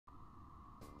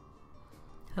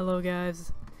Hello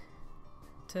guys,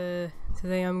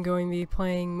 today I'm going to be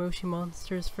playing Moshi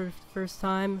Monsters for the first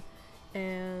time,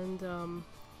 and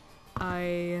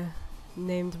I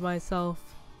named myself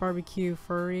Barbecue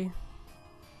Furry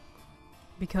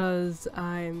because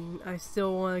I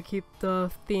still want to keep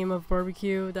the theme of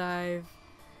barbecue that I've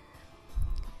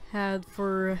had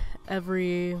for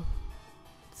every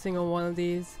single one of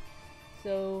these.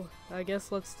 So I guess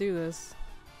let's do this.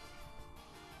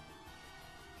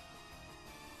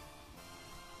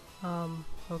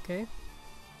 Okay.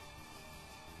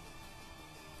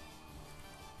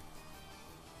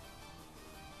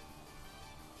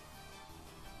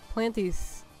 Plant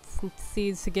these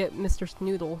seeds to get Mr.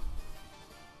 Snoodle.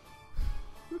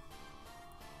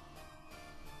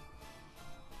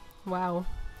 Wow,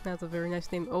 that's a very nice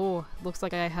name. Oh, looks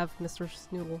like I have Mr.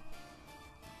 Snoodle.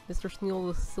 Mr.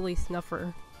 Snoodle the Silly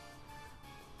Snuffer.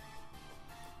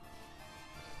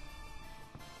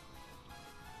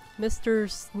 Mr.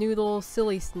 Snoodle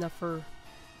Silly Snuffer.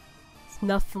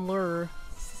 Snuffler.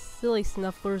 Silly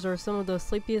Snufflers are some of the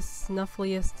sleepiest,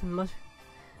 snuffliest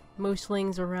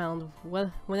moshlings around.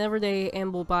 Whenever they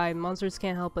amble by, monsters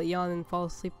can't help but yawn and fall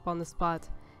asleep on the spot.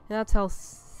 And that's how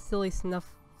silly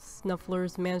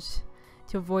snufflers manage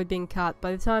to avoid being caught.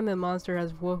 By the time a monster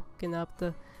has woken up,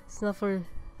 the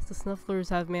snufflers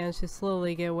have managed to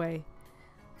slowly get away.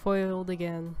 Foiled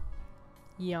again.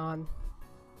 Yawn.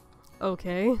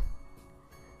 Okay.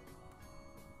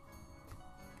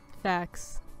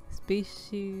 Facts.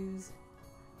 Species.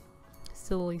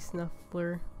 Silly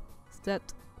Snuffler.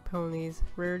 Stepped ponies.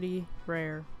 Rarity.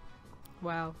 Rare.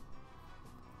 Wow.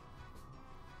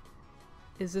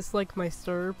 Is this like my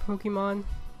starter Pokemon?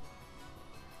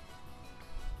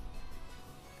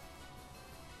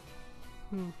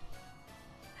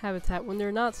 Habitat. When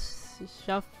they're not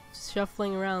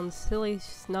shuffling around, silly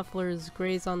snufflers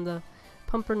graze on the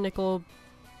pumpernickel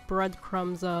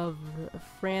breadcrumbs of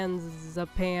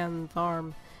Franzipan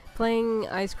Farm, playing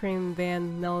ice cream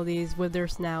van melodies with their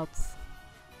snouts.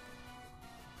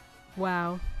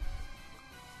 Wow.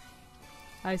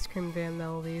 Ice cream van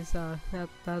melodies,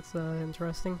 that's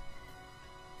interesting.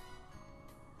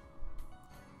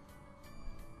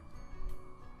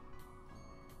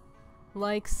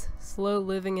 Likes slow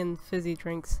living and fizzy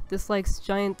drinks. Dislikes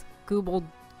giant what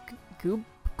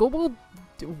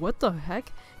the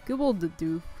heck? Google the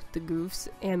goofs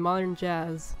and modern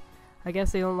jazz. I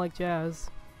guess they don't like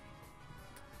jazz.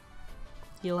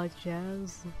 You like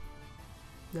jazz?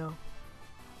 No.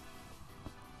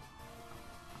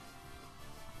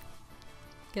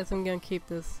 Guess I'm gonna keep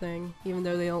this thing, even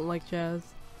though they don't like jazz.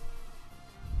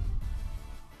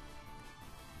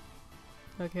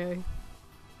 Okay.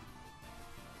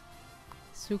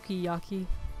 Sukiyaki.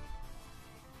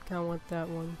 Kinda want that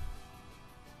one.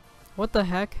 What the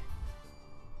heck?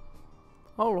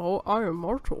 Hello, I am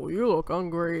Marshall. You look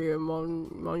hungry and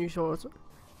money shorts.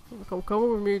 Come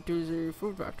with me to the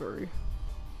food factory.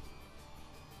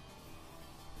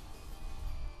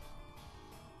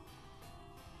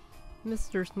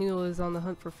 Mr. Snoodle is on the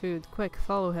hunt for food. Quick,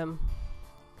 follow him.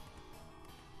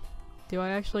 Do I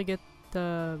actually get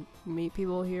to meet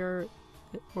people here?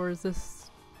 Or is this...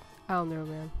 I don't know,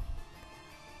 man.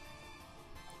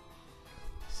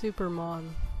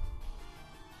 Supermon.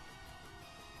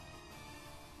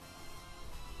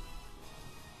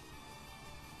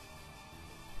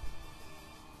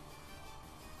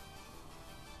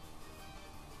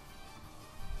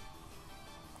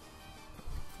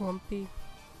 Flumpy.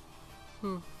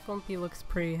 Flumpy looks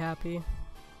pretty happy.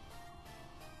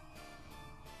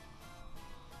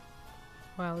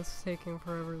 Wow, this is taking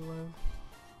forever to load.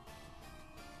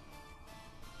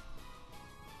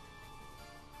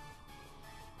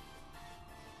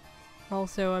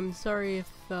 Also, I'm sorry if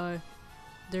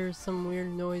there's some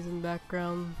weird noise in the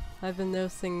background. I've been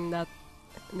noticing that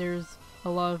there's a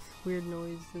lot of weird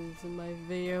noises in my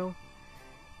videos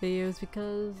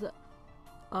because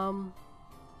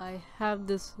I have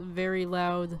this very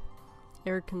loud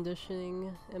air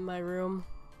conditioning in my room.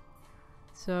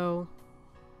 So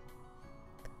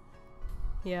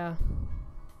yeah.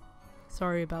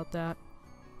 Sorry about that.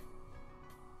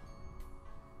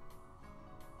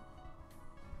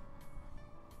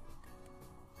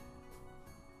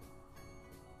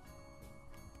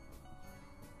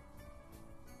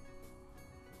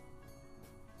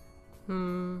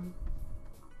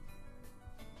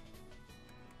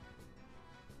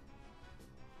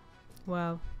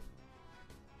 Wow.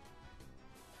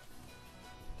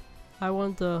 I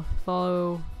want to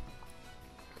follow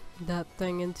that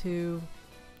thing into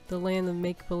the land of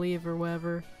make-believe or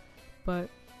whatever, but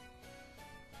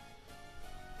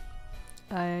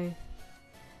I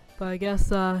guess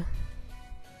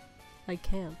I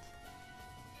can't.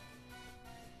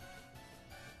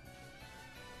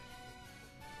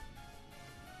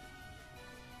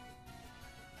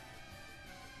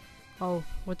 Oh,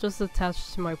 what just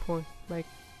attached to my point? My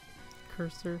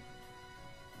cursor.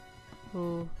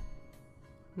 Oh,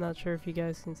 not sure if you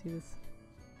guys can see this,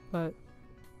 but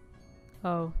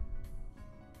oh,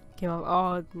 came out.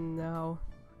 Oh no.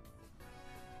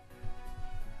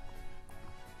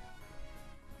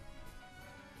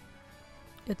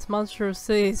 It's Monsters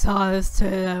City's hottest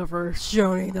hit ever,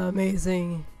 showing the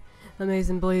amazing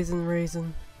Blazing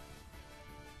Raisin.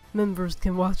 Members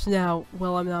can watch now.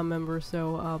 Well, I'm not a member,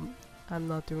 so I'm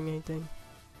not doing anything.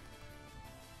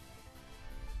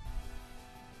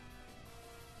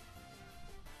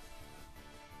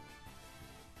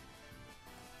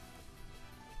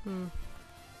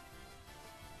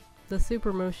 The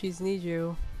Super Moshis need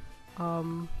you.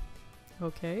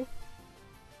 Okay.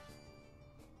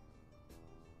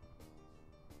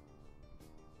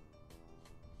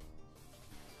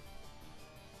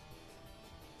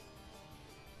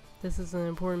 This is an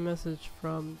important message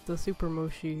from the Super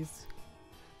Moshis.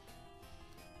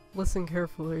 Listen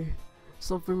carefully.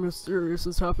 Something mysterious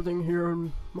is happening here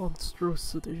in Monstro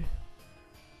City.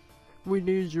 We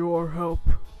need your help.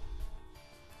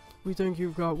 We think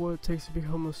you've got what it takes to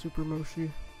become a Super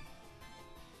Moshi.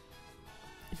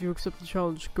 If you accept the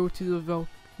challenge, go to the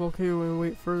volcano and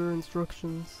await further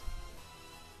instructions.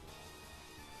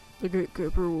 The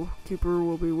gatekeeper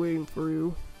will be waiting for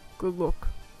you. Good luck.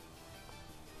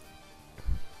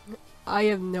 I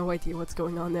have no idea what's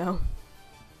going on now.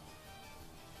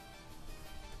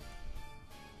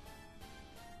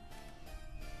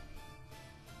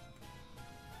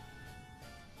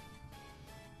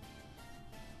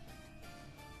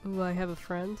 Ooh, I have a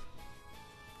friend.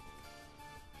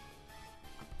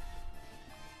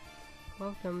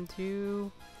 Welcome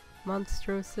to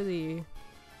Monstro City.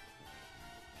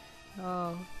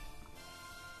 Oh.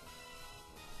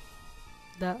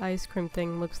 That ice cream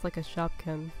thing looks like a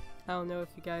Shopkin. I don't know if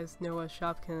you guys know what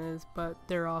Shopkin is, but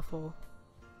they're awful.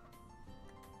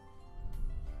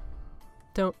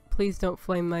 Please don't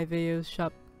flame my videos,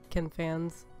 Shopkin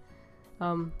fans.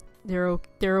 They're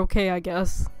okay, I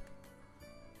guess.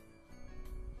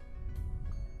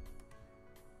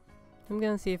 I'm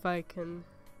gonna see if I can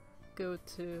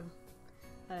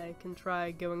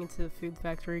try going into the food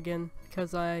factory again,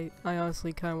 because I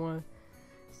honestly kind of want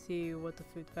to see what the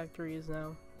food factory is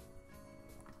now.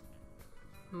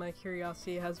 My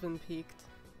curiosity has been piqued.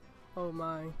 Oh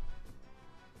my.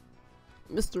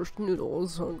 Mr. Snoodle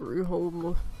is hungry.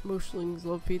 All Moshlings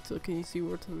love pizza. Can you see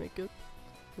where to make it?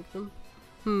 Make them?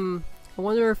 I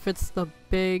wonder if it's the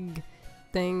big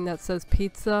thing that says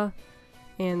pizza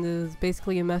and is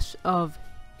basically a mesh of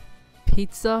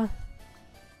pizza.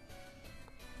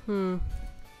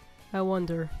 I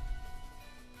wonder.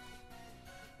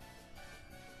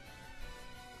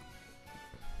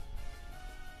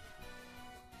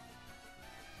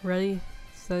 Ready,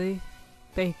 steady,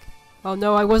 bake. Oh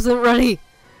no, I wasn't ready!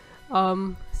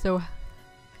 So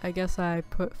I guess I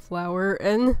put flour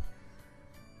in.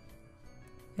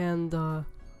 And,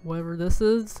 whatever this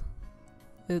is,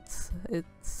 it's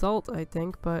salt, I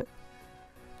think, but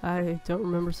I don't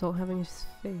remember salt having a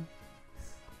face.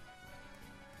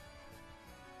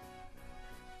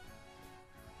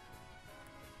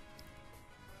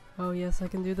 Oh yes, I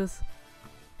can do this.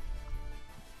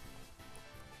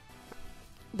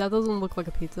 That doesn't look like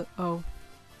a pizza. Oh.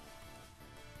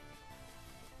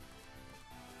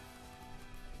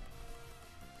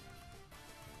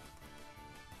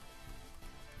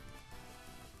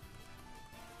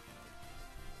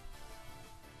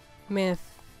 Man,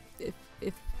 if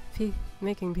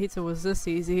making pizza was this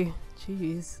easy,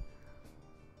 jeez.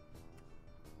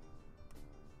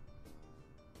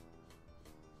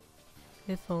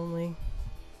 If only.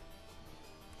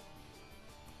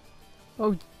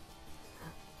 Oh,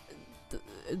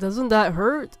 doesn't that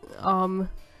hurt? I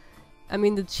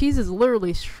mean, the cheese is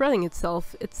literally shredding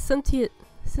itself. It's sentient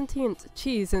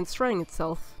cheese and it's shredding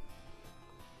itself.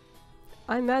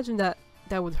 I imagine that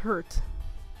would hurt.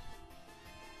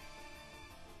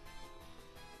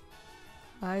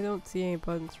 I don't see any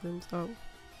buttons rooms. Oh.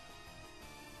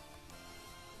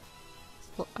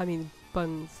 I mean,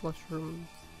 button slush rooms.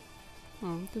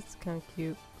 This is kind of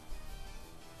cute.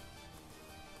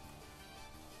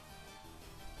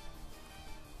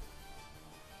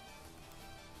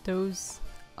 Those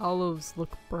olives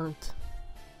look burnt.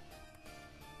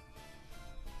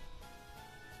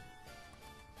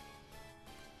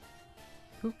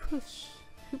 Who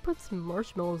puts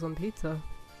marshmallows on pizza?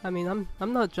 I mean,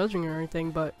 I'm not judging or anything,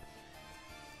 but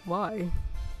why?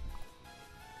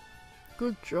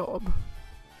 Good job.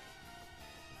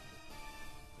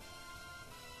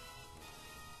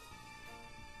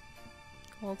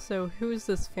 Also, who is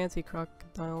this fancy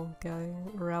crocodile guy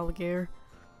or alligator?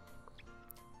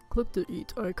 Click the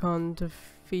eat icon to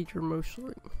feed your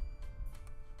Moshling.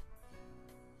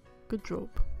 Good job.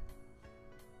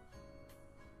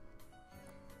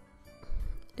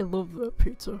 I love that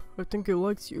pizza. I think it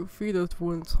likes you. Feed it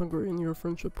when it's hungry and your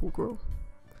friendship will grow.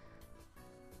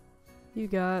 You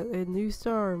got a new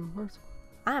star.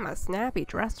 I'm a snappy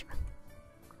dresser.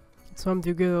 So I'm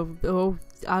too good. Oh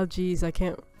geez, I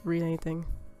can't read anything.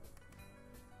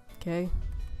 Okay.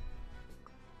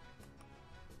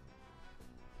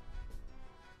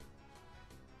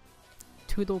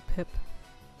 Toodle Pip.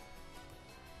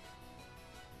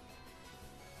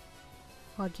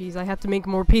 Oh geez, I have to make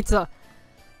more pizza.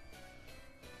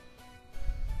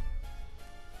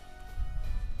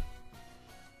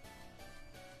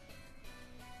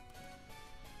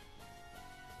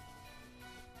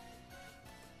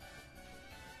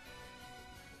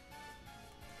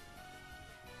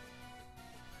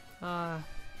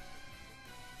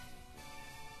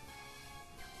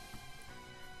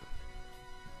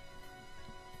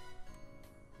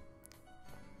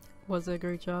 Was it a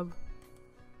great job?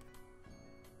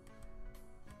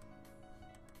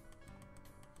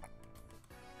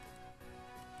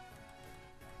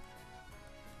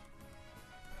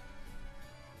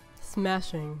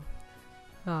 Smashing.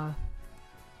 I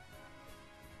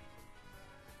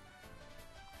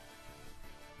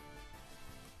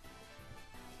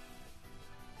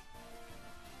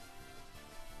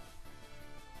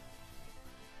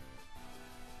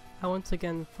once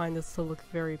again find this to look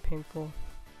very painful.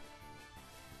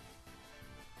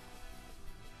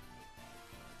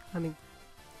 I mean,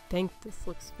 think this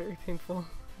looks very painful.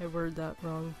 I worded that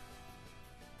wrong.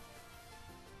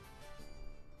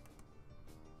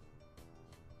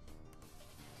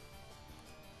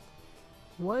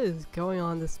 What is going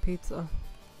on this pizza?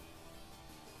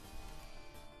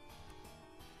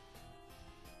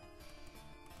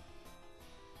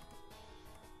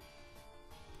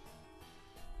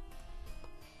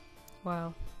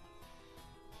 Wow.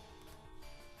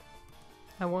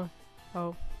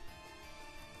 Oh.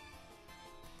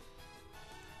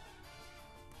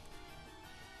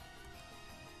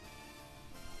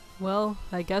 Well,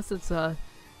 I guess it's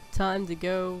time to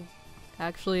go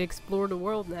actually explore the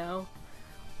world now.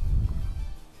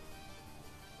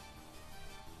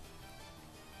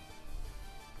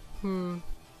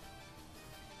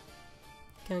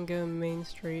 Gonna go Main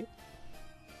Street.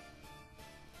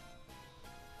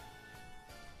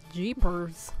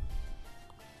 Jeepers.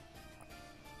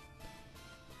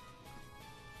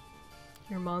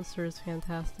 Your monster is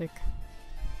fantastic.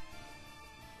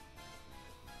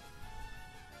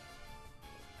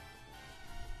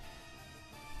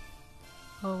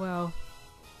 Oh wow.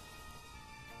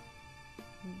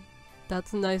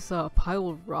 That's a nice pile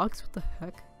of rocks, what the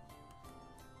heck?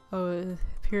 Oh, it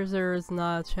appears there is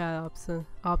not a chat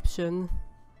option.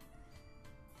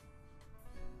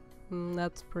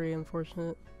 That's pretty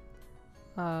unfortunate.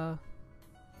 I'm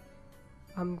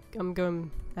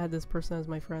going to add this person as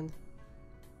my friend.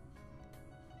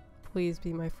 Please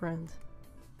be my friend.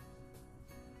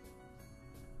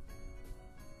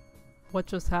 What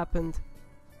just happened?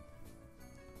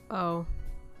 Oh,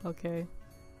 okay.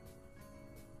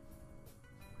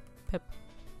 Pip.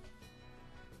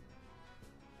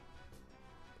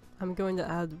 I'm going to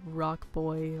add Rock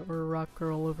Boy or Rock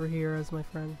Girl over here as my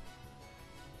friend.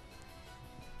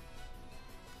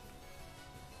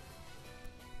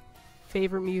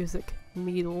 Favorite music?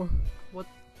 Metal. What?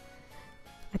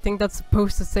 I think that's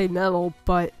supposed to say metal,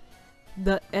 but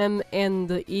the M and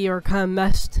the E are kind of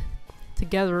meshed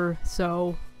together,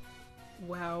 so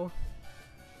wow.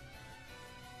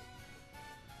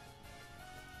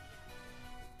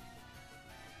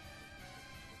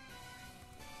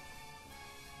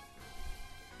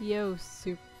 Yo,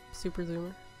 super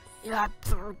zoomer. Yeah,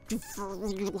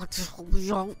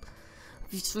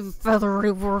 feather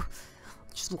river.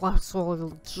 Just last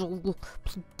all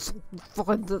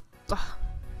find the.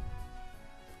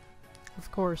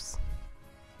 Of course.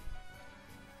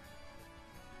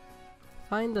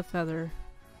 Find the feather.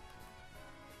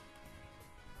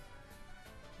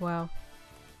 Wow.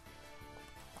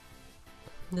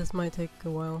 This might take a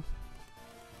while.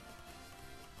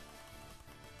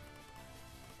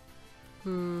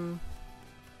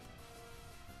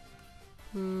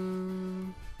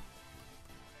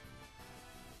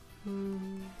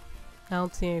 I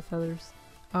don't see any feathers.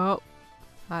 Oh,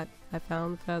 I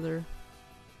found the feather.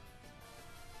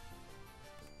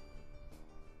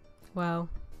 Wow.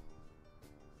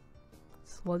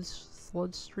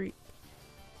 Sludge Street.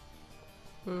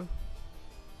 I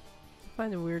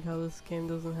find it weird how this game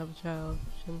doesn't have a child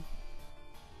option.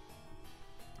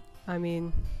 I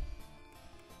mean,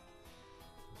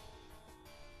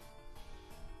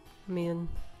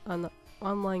 on an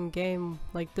online game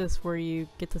like this where you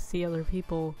get to see other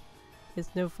people, it's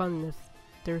no fun if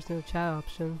there's no chat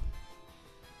option.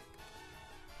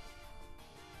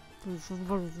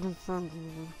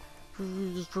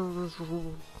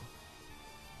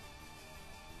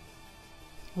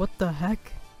 What the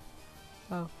heck?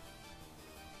 Oh.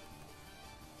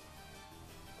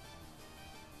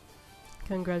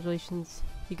 Congratulations,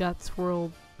 you got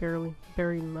swirled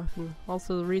berry muffin.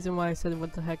 Also, the reason why I said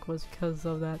what the heck was because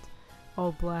of that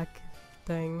all black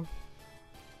thing.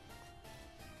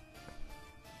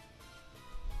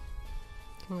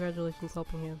 Congratulations,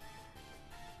 helping hand.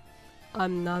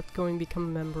 I'm not going to become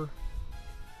a member.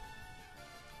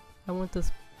 I want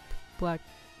this black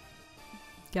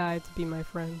guy to be my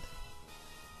friend.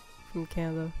 From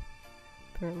Canada,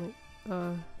 apparently.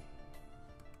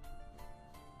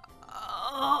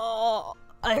 Oh,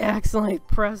 I accidentally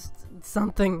pressed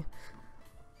something.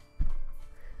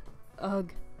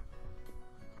 Ugh.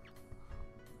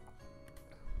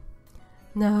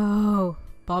 No!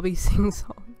 Bobby sings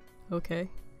song. Okay.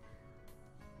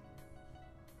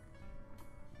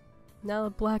 Now the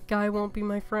black guy won't be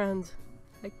my friend.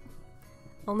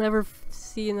 I'll never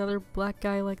see another black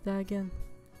guy like that again.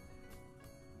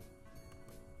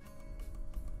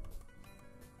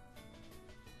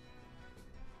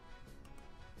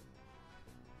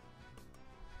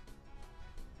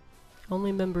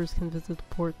 Only members can visit the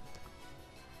port.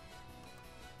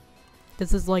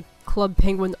 This is like Club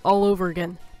Penguin all over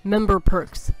again. Member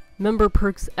perks. Member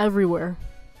perks everywhere.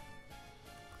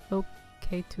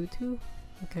 Okay, Tutu.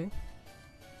 Okay.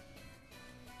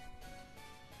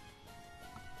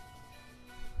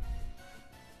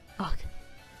 Ugh.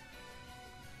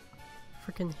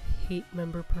 Freaking hate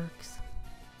member perks.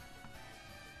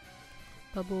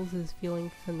 Bubbles is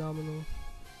feeling phenomenal.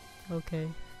 Okay.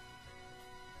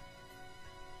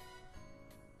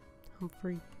 I'm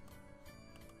free.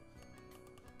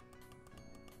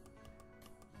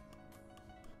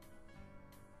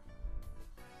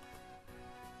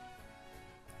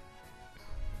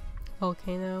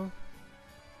 Volcano.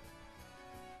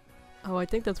 Oh, I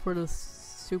think that's where the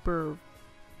super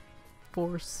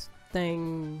force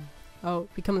thing. Oh,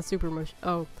 become a super Moshi.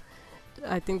 Oh,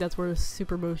 I think that's where the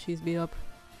super Moshis beat up.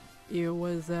 Ew,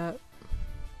 what is that?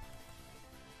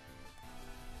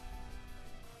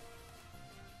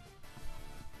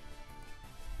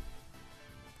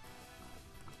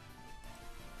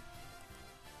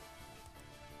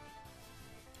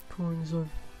 Drawings of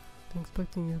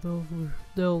expecting you.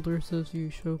 The elder says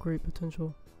you show great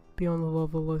potential beyond the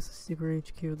level of the secret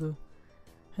HQ of the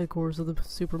headquarters of the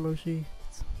Super Moshi.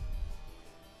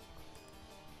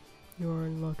 You are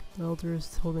in luck. The elder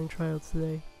is holding tryouts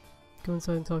today. Go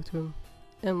inside and talk to him.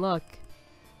 In luck,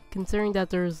 considering that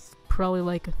there's probably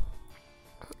like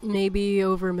maybe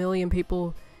over 1 million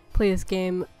people play this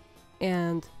game,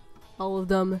 and all of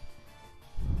them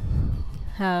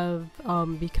have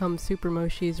become Super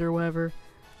Moshis or whatever.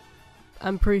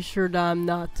 I'm pretty sure that I'm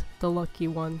not the lucky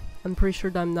one. I'm pretty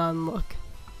sure that I'm not in luck.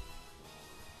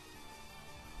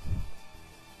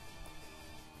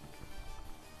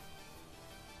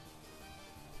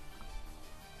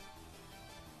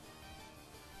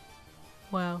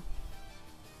 Wow.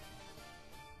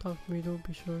 Talk to me, don't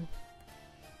be shy.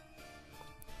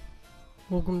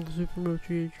 Welcome to Super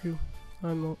Mochi HQ.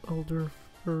 I'm Elder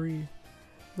Furry,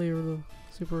 leader of the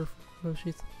Super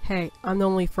Moshis. Hey, I'm the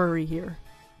only furry here.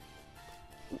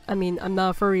 I mean, I'm not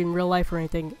a furry in real life or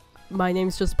anything. My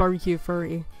name's just Barbecue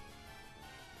Furry.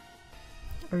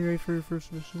 Are you ready for your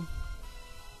first mission?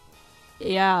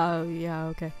 Yeah,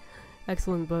 okay.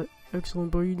 Excellent, but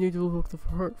you need to look the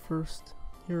heart first.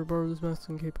 Here, borrow this mask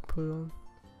and cape and put it on.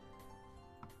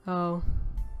 Oh.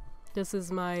 This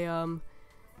is my,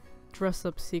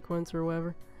 dress-up sequence or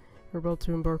whatever. You're about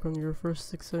to embark on your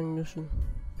first exciting mission.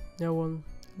 Now an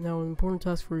important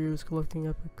task for you is collecting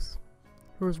epics.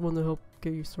 Here's one to help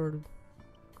get you started.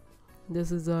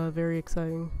 This is very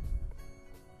exciting.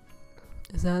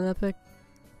 Is that an epic?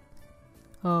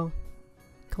 Oh.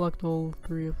 Collect all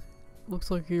 3 of. Looks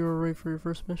like you are ready for your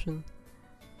first mission.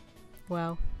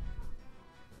 Wow.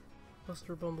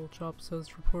 Buster Bumblechop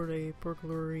says report a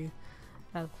burglary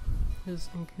at his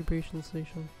incubation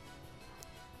station.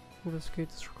 Investigate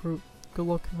this recruit. Good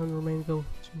luck and remain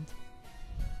vigilant.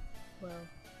 Wow.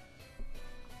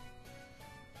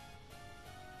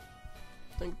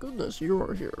 Thank goodness you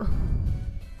are here.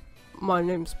 My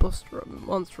name's Buster. I'm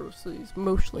Monster City's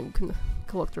Moshling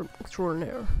collector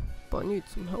extraordinaire, but I need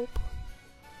some help.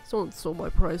 Someone stole my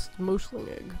prized Moshling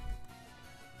egg.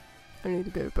 I need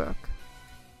to get it back.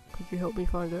 Could you help me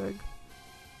find the egg?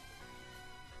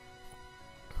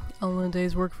 Only a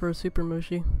day's work for a super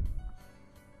Moshi.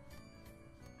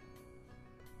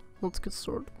 Let's get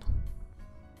started.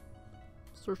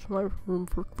 Search my room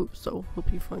for clues, so I'll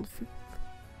help you find the thief.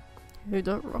 Hey,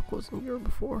 that rock wasn't here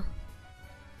before.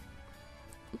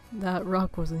 That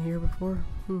rock wasn't here before?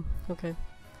 Okay.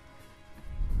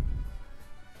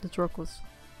 This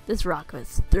rock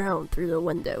was thrown through the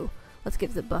window. Let's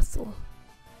give the bustle.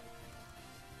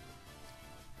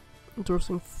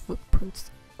 Endorsing footprints.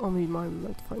 I'll need my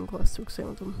magnifying glass to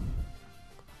examine them.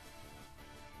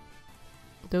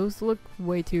 Those look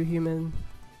way too human.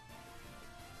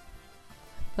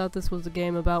 Thought this was a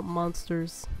game about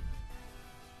monsters.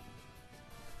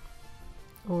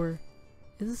 Or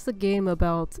is this a game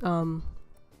about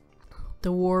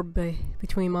the war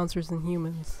between monsters and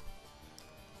humans?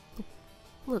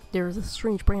 Look, there is a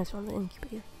strange branch on the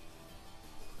incubator.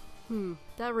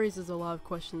 That raises a lot of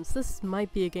questions. This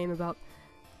might be a game about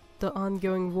the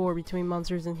ongoing war between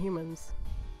monsters and humans.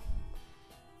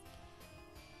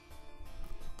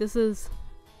 This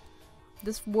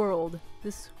world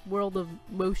of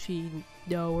Moshi,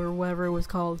 or whatever it was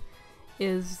called,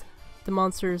 is the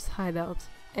monster's hideout.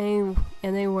 And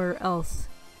anywhere else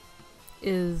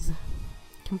is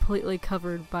completely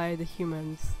covered by the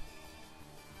humans.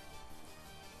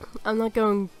 I'm not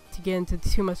going to get into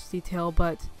too much detail,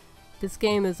 but this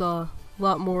game is a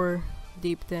lot more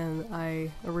deep than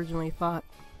I originally thought.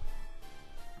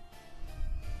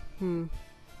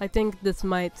 I think this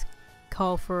might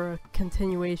call for a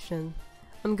continuation.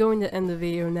 I'm going to end the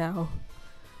video now,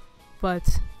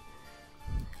 but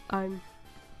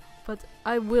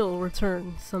I will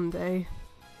return someday.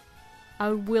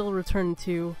 I will return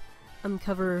to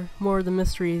uncover more of the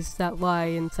mysteries that lie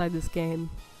inside this game.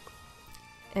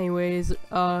 Anyways,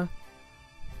 like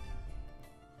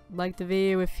the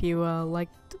video if you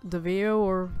liked the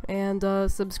video,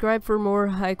 and subscribe for more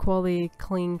high quality,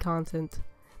 clean content.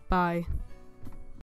 Bye.